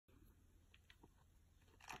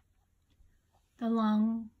The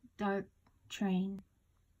long, dark train.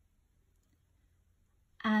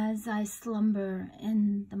 As I slumber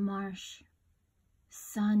in the marsh,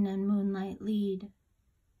 sun and moonlight lead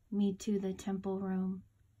me to the temple room,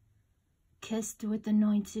 kissed with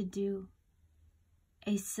anointed dew.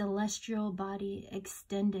 A celestial body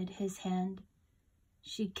extended his hand.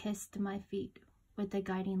 She kissed my feet with the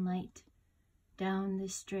guiding light down the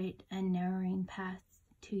straight and narrowing path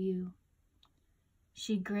to you.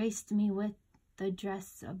 She graced me with the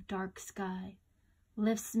dress of dark sky,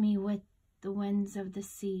 lifts me with the winds of the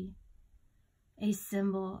sea, a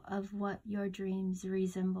symbol of what your dreams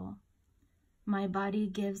resemble. My body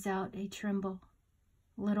gives out a tremble,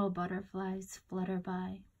 little butterflies flutter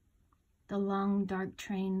by. The long dark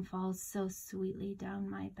train falls so sweetly down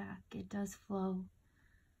my back, it does flow,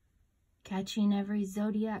 catching every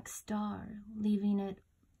zodiac star, leaving it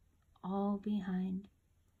all behind.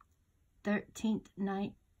 13th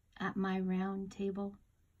night at my round table,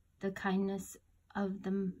 the kindness of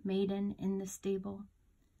the maiden in the stable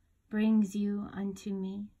brings you unto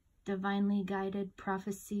me, divinely guided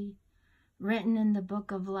prophecy, written in the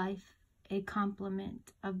book of life, a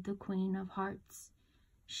compliment of the Queen of Hearts.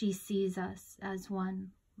 She sees us as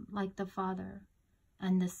one, like the Father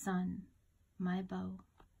and the Son, my bow.